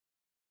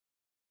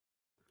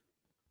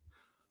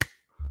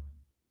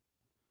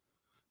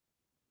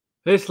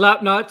Hey,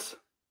 Slapnuts,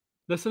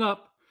 listen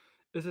up.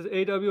 This is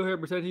AEW here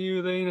presenting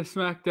you the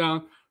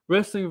SmackDown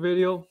wrestling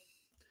video.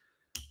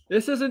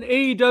 This is an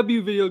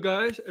AEW video,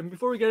 guys. And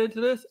before we get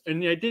into this,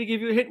 and I did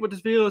give you a hint what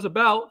this video is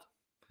about.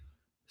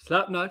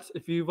 Slapnuts.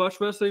 If you've watched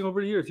wrestling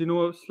over the years, you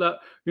know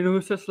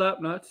who says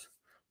Slapnuts.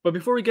 But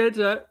before we get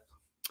into that,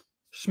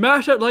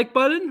 smash that like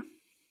button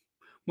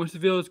once the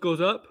video goes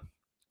up.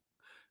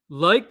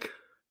 Like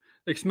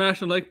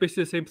smash and like,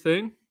 basically the same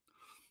thing.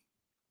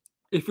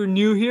 If you're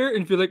new here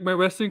and if you like my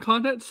wrestling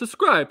content,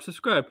 subscribe.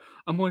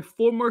 I'm only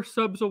 4 more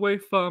subs away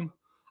from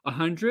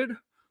 100.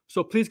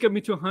 So please get me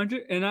to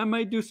 100 and I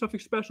might do something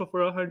special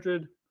for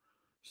 100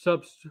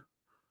 subs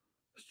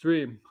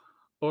stream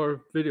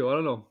or video. I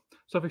don't know.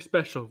 Something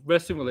special,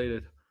 wrestling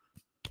related.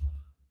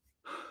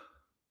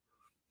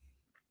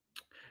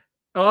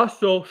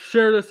 Also,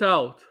 share this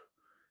out.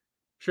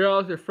 Share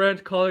out with your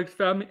friends, colleagues,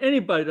 family,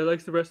 anybody that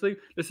likes the wrestling.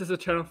 This is a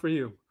channel for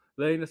you.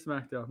 Laying the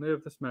SmackDown.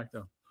 Live the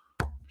SmackDown.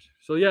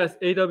 So yes,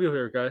 AW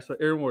here, guys. So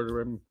Aaron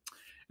Warder, and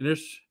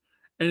if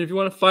you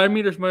want to find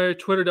me, there's my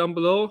Twitter down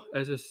below,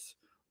 as it's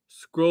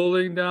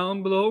scrolling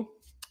down below.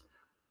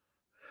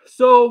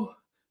 So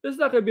this is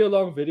not gonna be a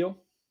long video,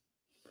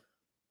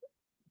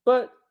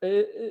 but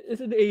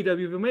it's an AEW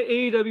video. My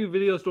AEW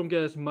videos don't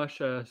get as much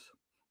as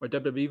my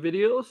WWE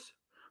videos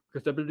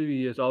because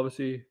WWE is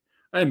obviously,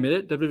 I admit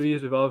it, WWE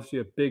is obviously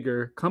a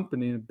bigger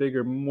company and a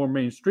bigger, more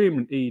mainstream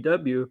than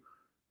AEW.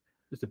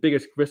 It's the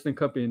biggest wrestling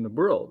company in the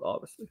world,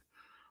 obviously.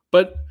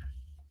 But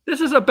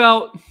this is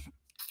about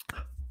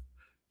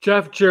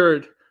Jeff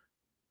Jarrett,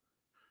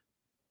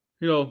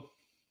 I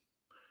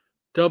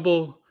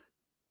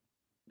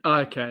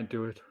can't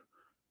do it.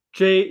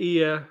 Jeff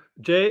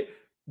Jarrett.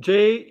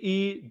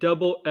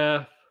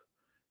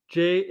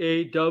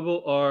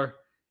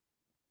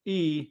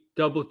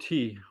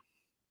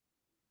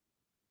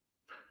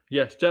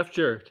 Yes, Jeff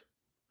Jarrett.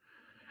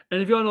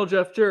 And if you all know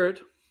Jeff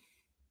Jarrett,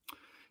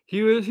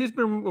 he's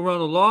been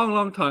around a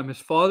long time. His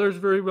father's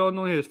very well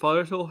known. His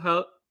father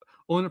still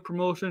owned a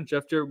promotion.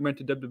 Jeff Jarrett went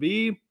to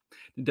WWE,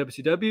 then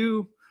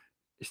WCW.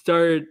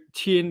 Started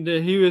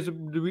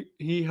TNA.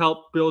 He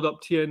helped build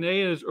up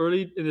TNA in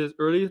his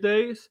early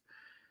days,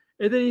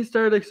 and then he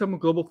started like some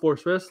Global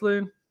Force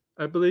Wrestling,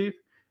 I believe,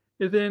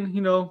 and then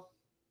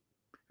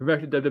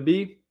back to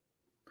WWE.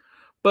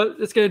 But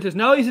let's get into this.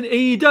 Now he's in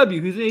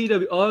AEW. He's in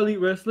AEW, All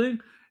Elite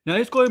Wrestling. Now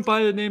he's going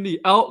by the name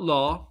the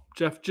Outlaw,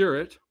 Jeff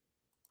Jarrett,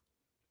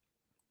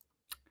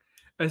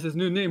 as his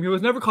new name. He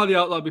was never called the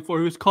Outlaw before.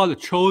 He was called the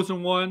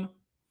Chosen One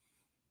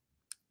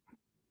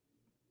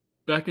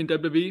back in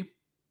WWE.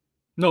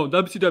 No,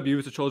 WCW, he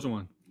was the Chosen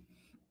One.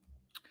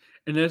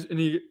 And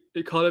he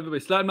called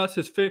everybody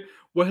Slapnuts.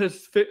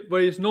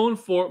 What he's known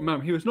for,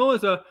 remember, he was known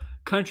as a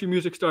country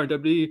music star in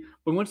WWE,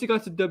 but once he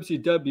got to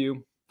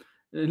WCW,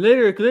 and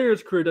later in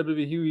his career at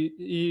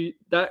WWE,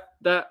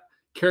 that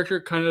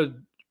character kind of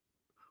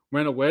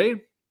went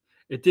away.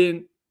 It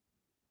didn't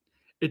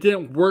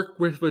work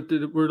with where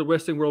the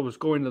wrestling world was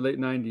going in the late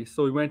 90s.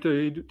 So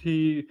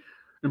he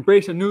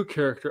embraced a new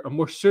character, a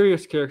more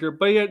serious character,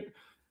 but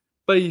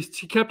he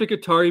kept the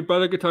guitar. He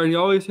brought a guitar, and he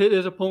always hit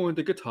his opponent with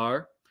the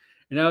guitar.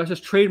 And now it's his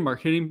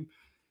trademark, hitting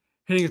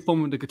his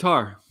opponent with the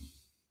guitar.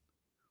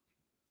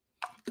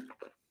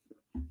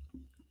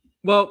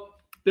 Well,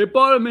 they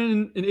brought him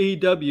in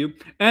AEW,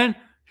 and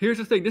here's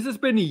the thing: this has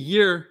been a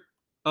year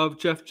of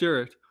Jeff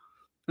Jarrett.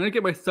 I'm gonna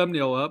get my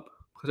thumbnail up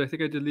because I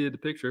think I deleted the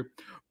picture.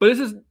 But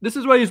this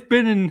is why he's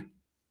been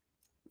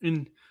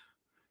in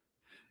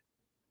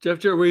Jeff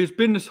Jarrett, where he's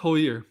been this whole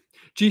year.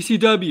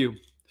 GCW,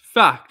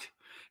 fact.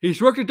 He's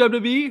worked at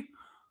WWE,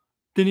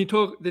 then he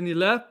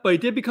left, but he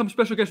did become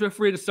special guest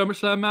referee at the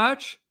SummerSlam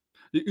match.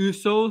 The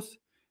Usos,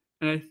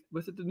 and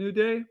was it the New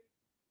Day?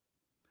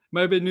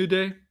 Might have been New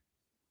Day.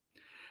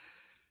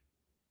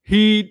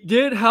 He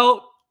did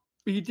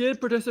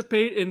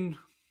participate in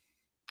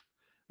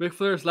Ric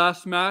Flair's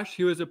last match.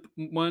 He was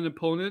one of the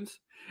opponents,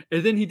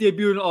 and then he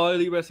debuted in All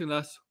Elite Wrestling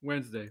last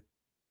Wednesday.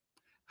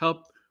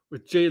 Helped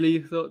with Jay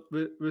Lethal,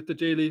 with the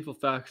Jay Lethal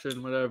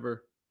faction,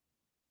 whatever.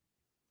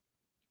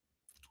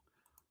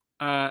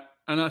 I'm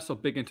not so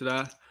big into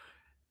that.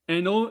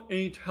 And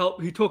he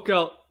took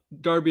out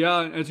Darby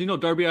Allin. As you know,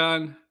 Darby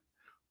Allin,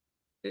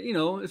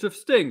 it's with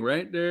Sting,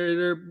 right?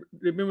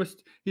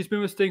 He's been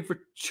with Sting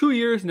for 2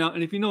 years now.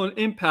 And if you know an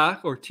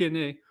Impact or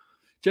TNA,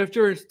 Jeff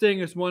Jarrett and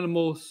Sting is one of the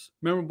most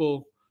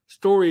memorable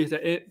stories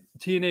that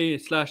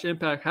TNA /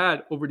 Impact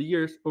had over the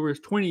years, over his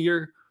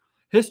 20-year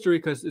history,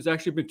 because it's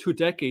actually been 2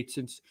 decades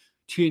since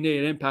TNA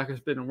and Impact has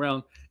been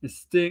around. And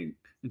Sting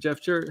and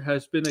Jeff Jarrett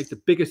has been like the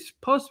biggest,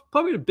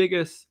 probably the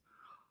biggest,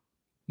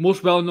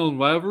 most well-known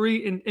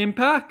rivalry in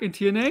Impact and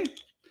TNA,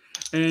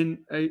 and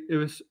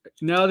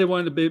now they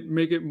wanted to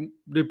make it.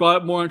 They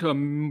brought it more into a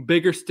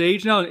bigger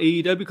stage now in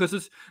AEW, because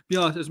let's be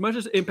honest, as much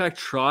as Impact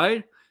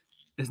tried,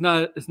 it's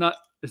not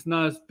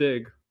as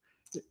big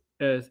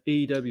as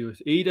AEW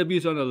is. AEW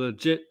is on a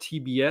legit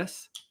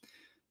TBS,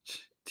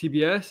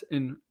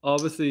 and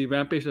obviously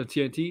Rampage on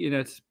TNT, and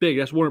that's big.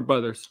 That's Warner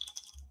Brothers,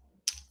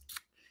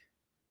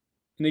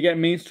 and they get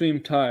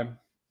mainstream time.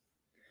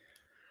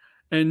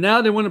 And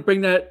now they want to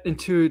bring that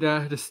into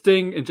the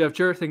Sting and Jeff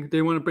Jarrett thing.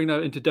 They want to bring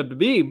that into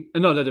WWE.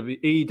 No, not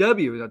WWE.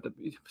 AEW. Not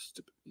WWE.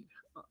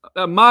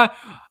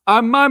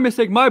 My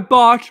mistake. My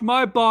botch.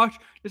 My botch.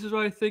 This is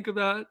what I think of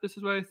that. This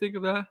is what I think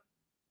of that.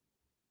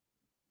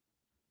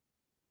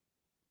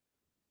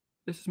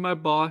 This is my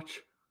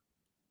botch.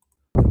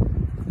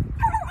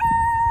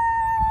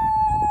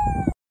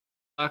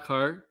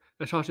 Blackheart.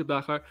 That's Tasha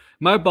Blackheart.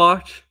 My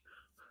botch.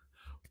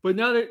 But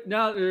now they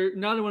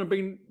want to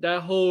bring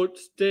that whole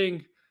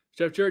Sting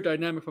Jeff Jarrett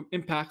dynamic from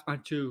Impact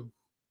onto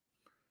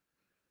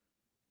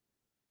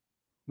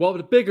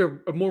the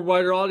bigger, a more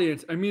wider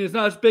audience. I mean, it's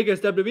not as big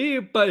as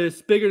WWE, but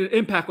it's bigger than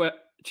Impact. What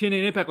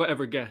TNA Impact will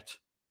ever get,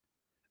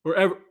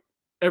 or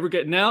ever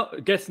get now,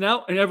 gets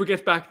now, and ever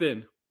gets back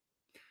then.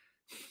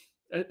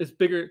 It's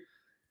bigger,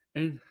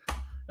 and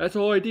that's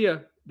the whole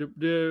idea.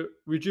 The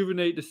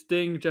rejuvenate the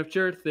Sting Jeff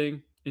Jarrett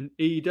thing in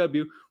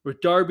AEW with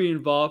Darby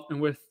involved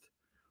and with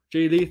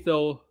Jay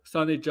Lethal,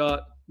 Sonny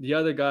Jot, the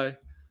other guy,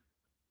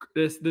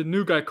 the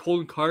new guy,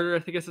 Colin Carter, I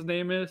think his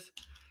name is.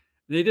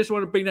 And they just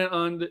want to bring that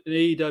on the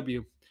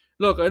AEW.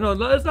 Look, I know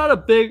it's not a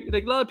big,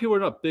 like a lot of people are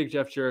not big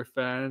Jeff Jarrett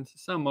fans.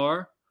 Some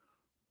are.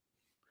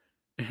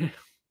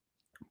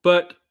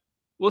 But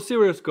we'll see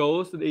where this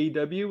goes in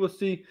AEW. We'll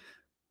see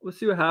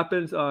what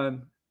happens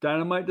on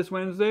Dynamite this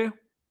Wednesday.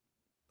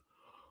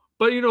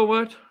 But you know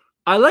what?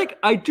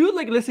 I do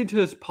like listening to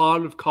his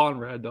pod with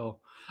Conrad though.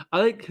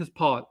 I like his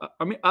pod.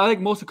 I mean, I like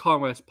most of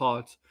Conrad's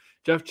pods.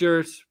 Jeff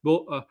Jarrett's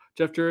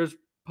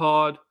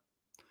pod.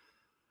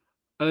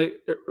 I like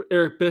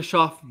Eric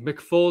Bischoff, Mick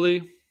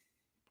Foley,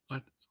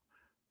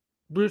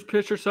 Bruce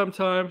Pitcher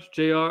sometimes,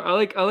 JR. I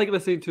like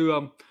listening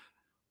to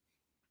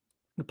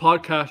the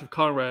podcast of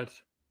Conrad.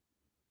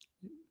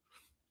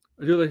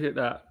 I do like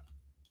that.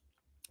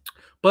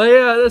 But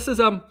yeah, this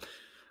is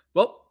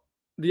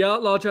the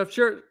Outlaw Jeff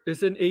Jarrett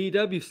is in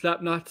AEW.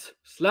 Slapnuts.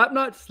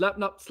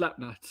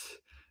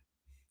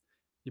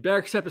 You better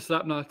accept it,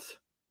 Slapnuts.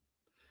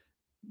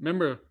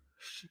 Remember,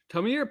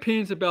 tell me your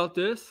opinions about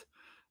this.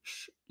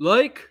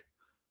 Like,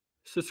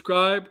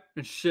 subscribe,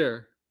 and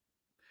share.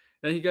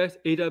 Thank you guys.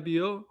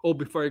 AWO. Oh,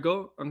 before I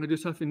go, I'm gonna do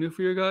something new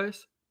for you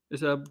guys.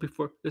 This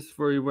is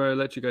where I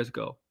let you guys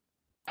go.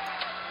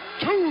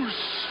 Too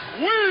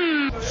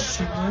sweet.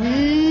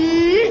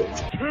 Sweet.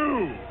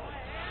 Too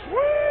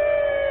sweet.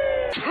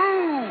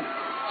 Too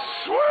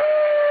sweet.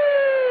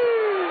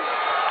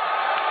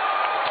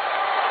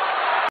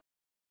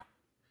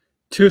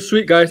 Too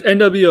sweet, guys.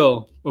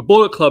 NWO. We're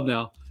Bullet Club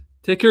now.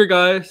 Take care,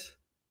 guys.